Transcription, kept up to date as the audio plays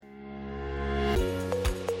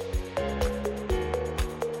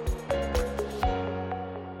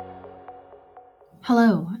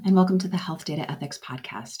Hello, and welcome to the Health Data Ethics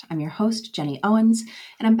Podcast. I'm your host, Jenny Owens,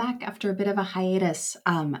 and I'm back after a bit of a hiatus.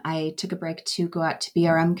 I took a break to go out to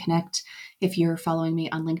BRM Connect. If you're following me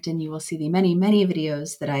on LinkedIn, you will see the many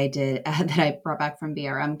videos that I did that I brought back from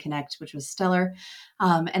BRM Connect, which was stellar.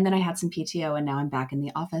 And then I had some PTO, and now I'm back in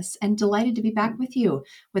the office and delighted to be back with you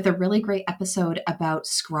with a really great episode about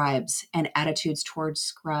scribes and attitudes towards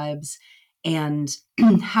scribes and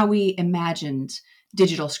how we imagined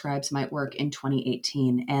digital scribes might work in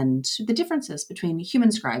 2018 and the differences between human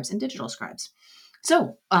scribes and digital scribes.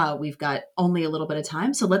 So we've got only a little bit of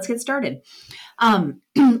time, so let's get started.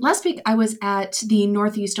 Last week, I was at the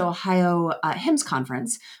Northeast Ohio HIMSS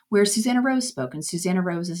conference where Susanna Rose spoke, and Susanna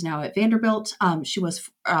Rose is now at Vanderbilt. She was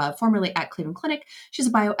formerly at Cleveland Clinic. She's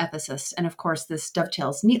a bioethicist, and of course, this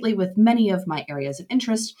dovetails neatly with many of my areas of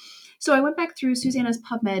interest. So I went back through Susanna's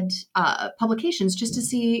PubMed publications just to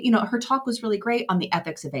see, her talk was really great on the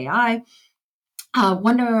ethics of AI.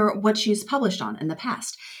 Wonder what she's published on in the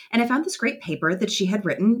past. And I found this great paper that she had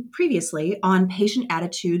written previously on patient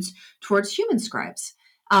attitudes towards human scribes.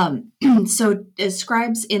 So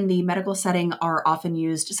scribes in the medical setting are often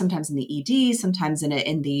used sometimes in the ED, sometimes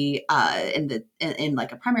in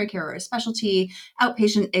like a primary care or a specialty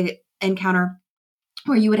outpatient encounter,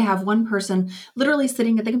 where you would have one person literally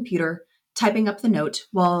sitting at the computer typing up the note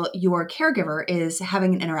while your caregiver is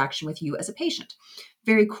having an interaction with you as a patient.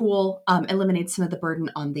 Very cool, eliminates some of the burden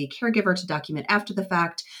on the caregiver to document after the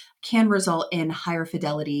fact, can result in higher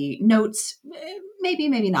fidelity notes, maybe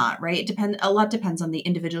not, right? A lot depends on the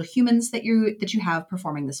individual humans that you have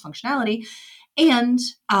performing this functionality, and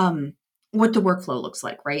what the workflow looks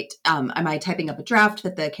like, right? Am I typing up a draft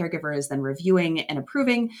that the caregiver is then reviewing and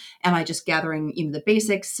approving? Am I just gathering the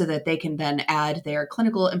basics so that they can then add their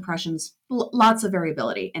clinical impressions? Lots of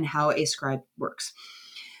variability in how a scribe works.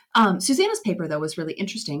 Susanna's paper, though, was really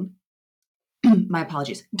interesting. My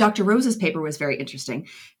apologies. Dr. Rose's paper was very interesting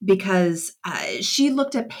because she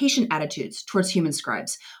looked at patient attitudes towards human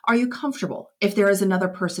scribes. Are you comfortable if there is another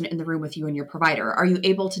person in the room with you and your provider? Are you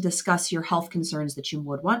able to discuss your health concerns that you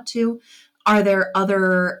would want to? Are there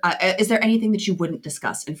is there anything that you wouldn't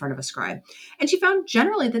discuss in front of a scribe? And she found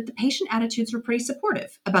generally that the patient attitudes were pretty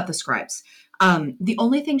supportive about the scribes. The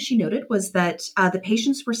only thing she noted was that the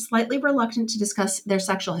patients were slightly reluctant to discuss their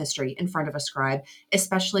sexual history in front of a scribe,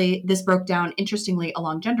 especially this broke down interestingly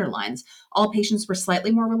along gender lines. All patients were slightly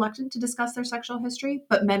more reluctant to discuss their sexual history,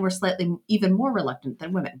 but men were slightly even more reluctant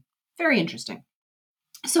than women. Very interesting.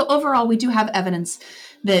 So overall, we do have evidence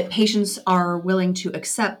that patients are willing to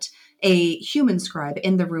accept a human scribe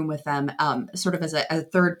in the room with them, sort of as a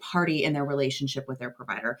third party in their relationship with their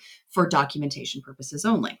provider for documentation purposes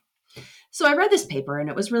only. So I read this paper and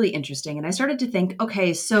it was really interesting. And I started to think,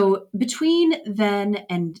 okay, so between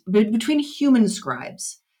human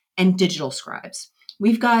scribes and digital scribes,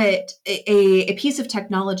 we've got a piece of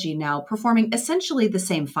technology now performing essentially the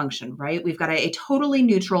same function, right? We've got a totally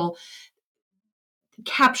neutral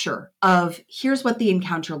capture of here's what the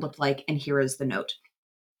encounter looked like and here is the note.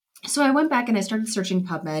 So I went back and I started searching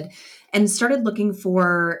PubMed and started looking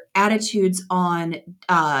for attitudes on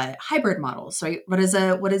hybrid models. So what does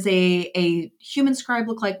a human scribe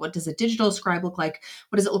look like? What does a digital scribe look like?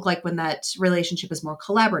 What does it look like when that relationship is more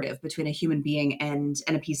collaborative between a human being and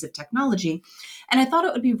a piece of technology? And I thought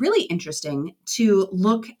it would be really interesting to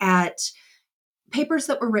look at papers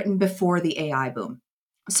that were written before the AI boom.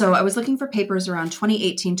 So I was looking for papers around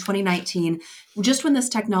 2018, 2019, just when this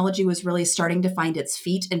technology was really starting to find its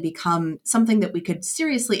feet and become something that we could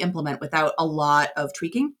seriously implement without a lot of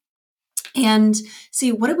tweaking, and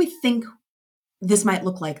see what did we think this might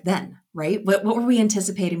look like then, right? What were we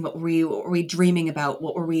anticipating? What were we dreaming about?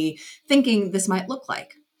 What were we thinking this might look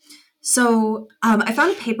like? So I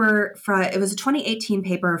found a paper it was a 2018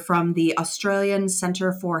 paper from the Australian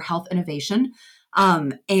Centre for Health Innovation.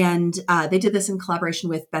 And they did this in collaboration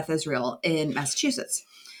with Beth Israel in Massachusetts.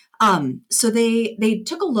 So they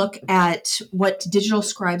took a look at what digital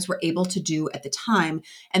scribes were able to do at the time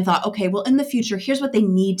and thought, okay, well, in the future, here's what they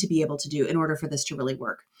need to be able to do in order for this to really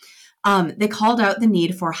work. They called out the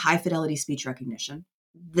need for high fidelity speech recognition.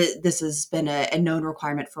 This has been a known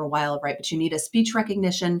requirement for a while, right? But you need a speech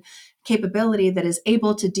recognition capability that is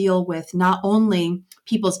able to deal with not only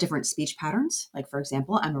people's different speech patterns. Like, for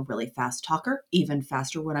example, I'm a really fast talker, even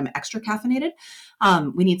faster when I'm extra caffeinated.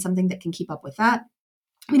 We need something that can keep up with that.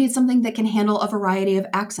 We need something that can handle a variety of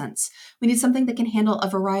accents. We need something that can handle a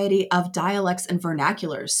variety of dialects and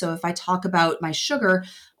vernaculars. So if I talk about my sugar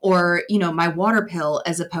or, my water pill,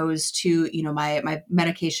 as opposed to, my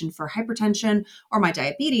medication for hypertension or my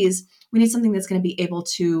diabetes, we need something that's going to be able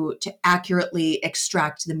to accurately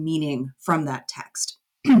extract the meaning from that text.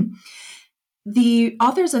 The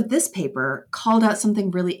authors of this paper called out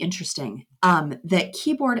something really interesting, that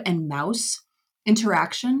keyboard and mouse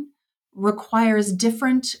interaction requires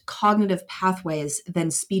different cognitive pathways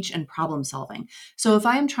than speech and problem solving. So if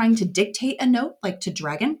I am trying to dictate a note, like to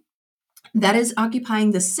Dragon, that is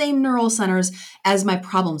occupying the same neural centers as my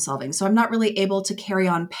problem solving. So I'm not really able to carry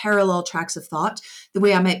on parallel tracks of thought the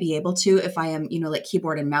way I might be able to if I am, like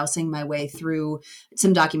keyboard and mousing my way through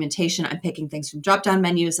some documentation. I'm picking things from drop down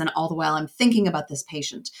menus, and all the while I'm thinking about this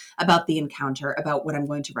patient, about the encounter, about what I'm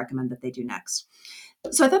going to recommend that they do next.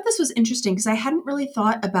 So I thought this was interesting because I hadn't really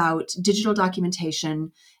thought about digital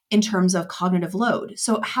documentation in terms of cognitive load.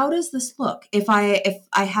 So how does this look if I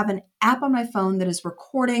have an app on my phone that is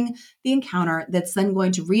recording the encounter, that's then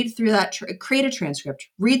going to read through that, create a transcript,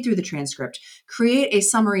 read through the transcript, create a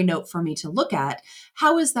summary note for me to look at?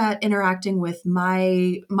 How is that interacting with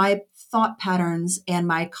my thought patterns and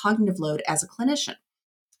my cognitive load as a clinician?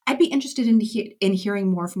 I'd be interested in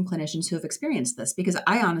hearing more from clinicians who have experienced this, because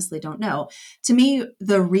I honestly don't know. To me,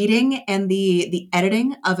 the reading and the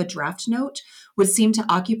editing of a draft note would seem to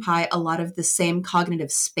occupy a lot of the same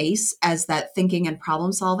cognitive space as that thinking and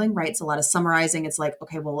problem solving, right? It's a lot of summarizing. It's like,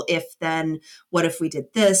 okay, well, if then, what if we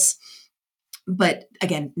did this? But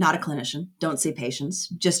again, not a clinician, don't see patients,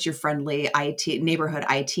 just your friendly neighborhood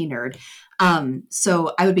IT nerd.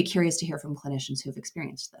 So I would be curious to hear from clinicians who have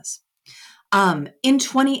experienced this. In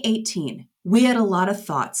 2018, we had a lot of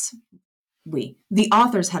thoughts. The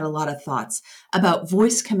authors had a lot of thoughts about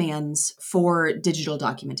voice commands for digital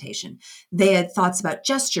documentation. They had thoughts about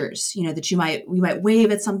gestures, that you might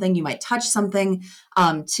wave at something, you might touch something,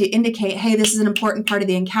 to indicate, hey, this is an important part of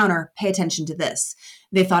the encounter, pay attention to this.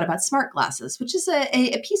 They thought about smart glasses, which is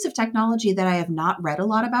a piece of technology that I have not read a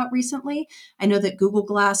lot about recently. I know that Google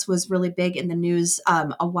Glass was really big in the news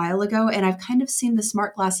a while ago, and I've kind of seen the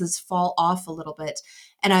smart glasses fall off a little bit.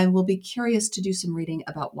 And I will be curious to do some reading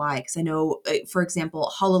about why, because I know, for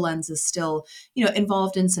example, HoloLens is still,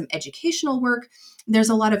 involved in some educational work. There's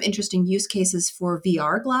a lot of interesting use cases for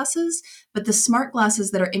VR glasses, but the smart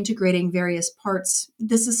glasses that are integrating various parts,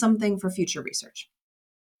 this is something for future research.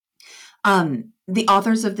 The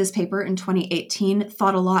authors of this paper in 2018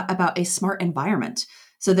 thought a lot about a smart environment.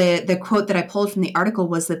 So the quote that I pulled from the article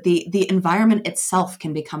was that the environment itself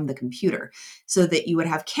can become the computer, so that you would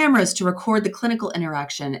have cameras to record the clinical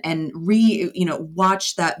interaction and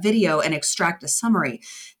watch that video and extract a summary,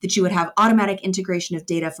 that you would have automatic integration of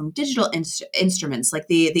data from digital instruments like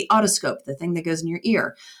the otoscope, the thing that goes in your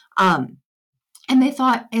ear. And they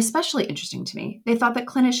thought, especially interesting to me, they thought that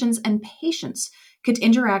clinicians and patients could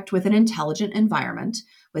interact with an intelligent environment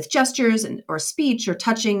with gestures or speech or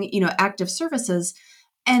touching, active surfaces,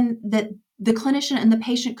 and that the clinician and the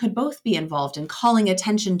patient could both be involved in calling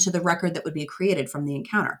attention to the record that would be created from the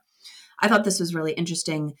encounter. I thought this was really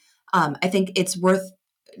interesting. I think it's worth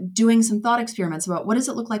doing some thought experiments about what does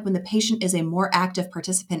it look like when the patient is a more active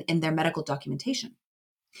participant in their medical documentation.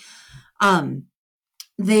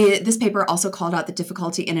 This paper also called out the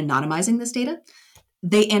difficulty in anonymizing this data.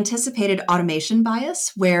 They anticipated automation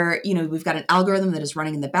bias, where we've got an algorithm that is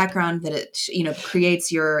running in the background that it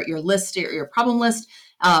creates your list, your problem list.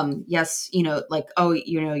 Yes,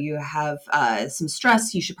 you have some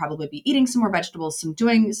stress. You should probably be eating some more vegetables,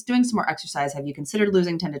 doing some more exercise. Have you considered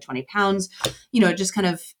losing 10 to 20 pounds? Just kind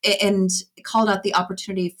of, and called out the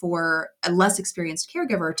opportunity for a less experienced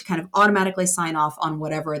caregiver to kind of automatically sign off on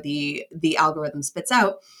whatever the algorithm spits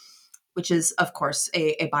out, which is, of course,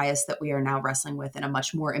 a bias that we are now wrestling with in a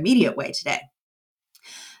much more immediate way today.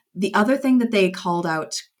 The other thing that they called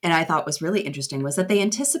out, and I thought was really interesting, was that they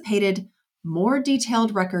anticipated more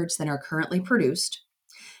detailed records than are currently produced.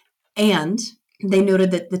 And they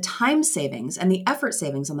noted that the time savings and the effort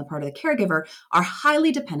savings on the part of the caregiver are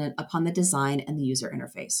highly dependent upon the design and the user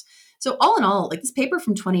interface. So all in all, this paper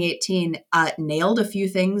from 2018 nailed a few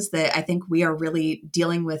things that I think we are really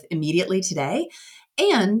dealing with immediately today,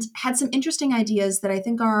 and had some interesting ideas that I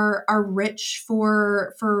think are rich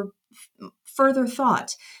for further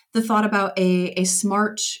thought. The thought about a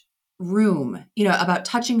smart room, about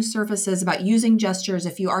touching surfaces, about using gestures.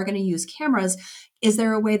 If you are going to use cameras, is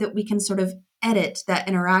there a way that we can sort of edit that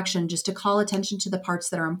interaction just to call attention to the parts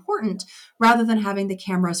that are important, rather than having the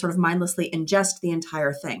camera sort of mindlessly ingest the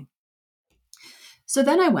entire thing? So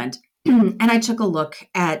then I went and I took a look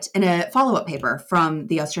at a follow-up paper from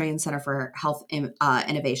the Australian Centre for Health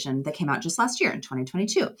Innovation that came out just last year in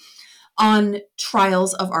 2022 on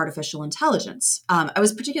trials of artificial intelligence. I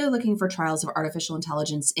was particularly looking for trials of artificial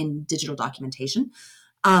intelligence in digital documentation.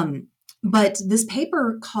 But this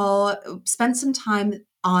paper spent some time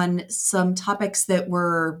on some topics that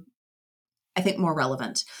were I think, more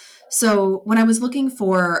relevant. So when I was looking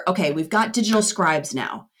for, okay, we've got digital scribes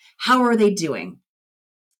now. How are they doing?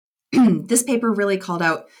 This paper really called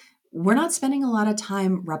out, we're not spending a lot of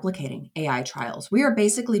time replicating AI trials. We are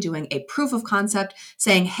basically doing a proof of concept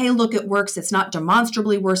saying, hey, look, it works. It's not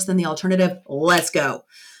demonstrably worse than the alternative. Let's go.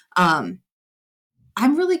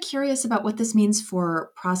 I'm really curious about what this means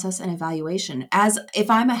for process and evaluation. As if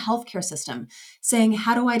I'm a healthcare system saying,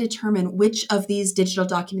 how do I determine which of these digital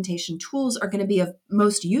documentation tools are going to be of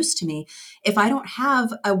most use to me if I don't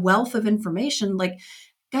have a wealth of information? Like,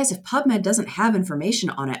 guys, if PubMed doesn't have information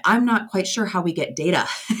on it, I'm not quite sure how we get data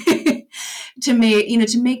to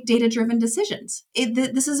make data-driven decisions.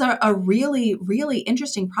 This is a really, really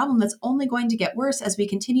interesting problem that's only going to get worse as we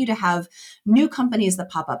continue to have new companies that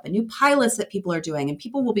pop up and new pilots that people are doing, and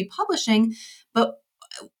people will be publishing, but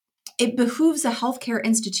it behooves a healthcare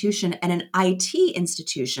institution and an IT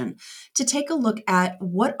institution to take a look at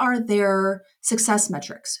what are their success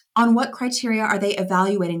metrics. On what criteria are they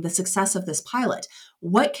evaluating the success of this pilot?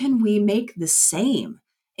 What can we make the same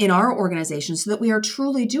in our organization so that we are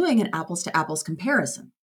truly doing an apples to apples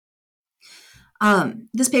comparison?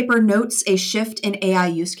 This paper notes a shift in AI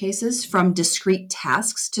use cases from discrete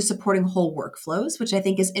tasks to supporting whole workflows, which I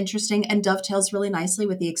think is interesting and dovetails really nicely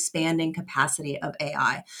with the expanding capacity of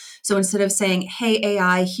AI. So instead of saying, hey,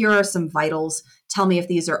 AI, here are some vitals, tell me if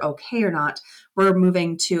these are okay or not, we're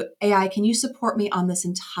moving to AI, can you support me on this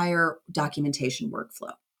entire documentation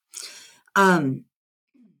workflow?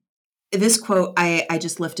 This quote I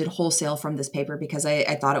just lifted wholesale from this paper because I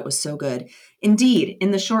thought it was so good. Indeed,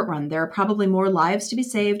 in the short run, there are probably more lives to be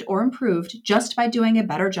saved or improved just by doing a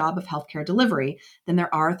better job of healthcare delivery than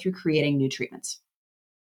there are through creating new treatments.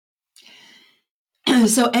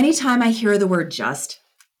 So anytime I hear the word just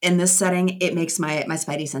in this setting, it makes my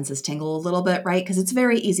spidey senses tingle a little bit, right? Because it's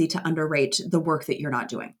very easy to underrate the work that you're not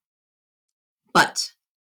doing. But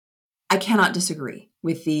I cannot disagree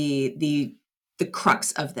with the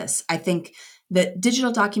crux of this. I think that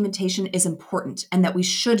digital documentation is important and that we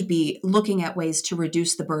should be looking at ways to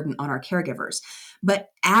reduce the burden on our caregivers. But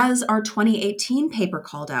as our 2018 paper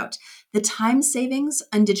called out, the time savings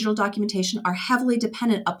on digital documentation are heavily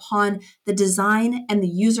dependent upon the design and the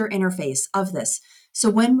user interface of this. So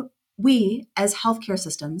when we, as healthcare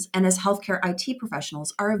systems and as healthcare IT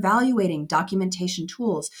professionals, are evaluating documentation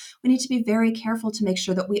tools, we need to be very careful to make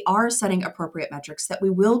sure that we are setting appropriate metrics, that we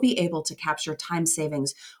will be able to capture time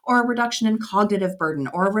savings or a reduction in cognitive burden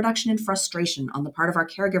or a reduction in frustration on the part of our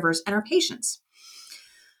caregivers and our patients.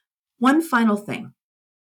 One final thing,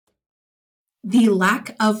 the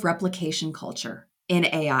lack of replication culture in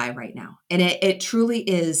AI right now. And it truly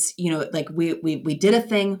is, like we did a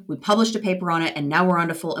thing, we published a paper on it, and now we're on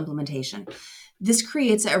to full implementation. This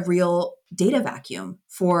creates a real data vacuum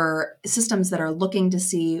for systems that are looking to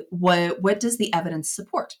see what does the evidence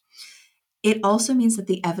support. It also means that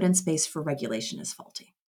the evidence base for regulation is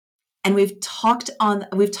faulty. And we've talked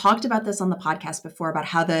about this on the podcast before about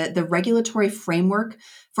how the regulatory framework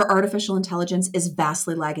for artificial intelligence is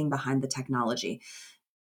vastly lagging behind the technology.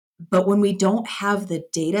 But when we don't have the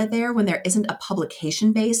data there, when there isn't a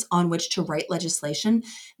publication base on which to write legislation,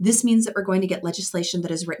 this means that we're going to get legislation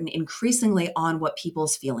that is written increasingly on what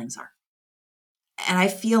people's feelings are. And I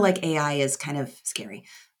feel like AI is kind of scary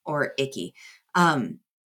or icky.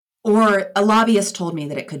 Or a lobbyist told me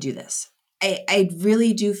that it could do this. I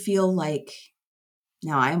really do feel like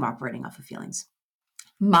now I am operating off of feelings.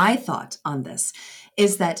 My thought on this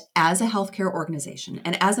is that as a healthcare organization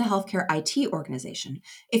and as a healthcare IT organization,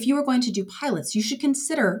 if you are going to do pilots, you should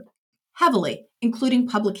consider heavily including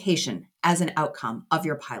publication as an outcome of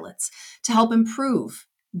your pilots to help improve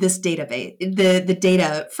this database, the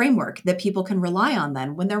data framework that people can rely on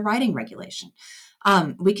then when they're writing regulation.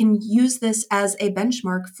 We can use this as a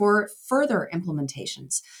benchmark for further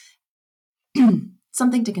implementations.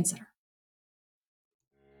 Something to consider.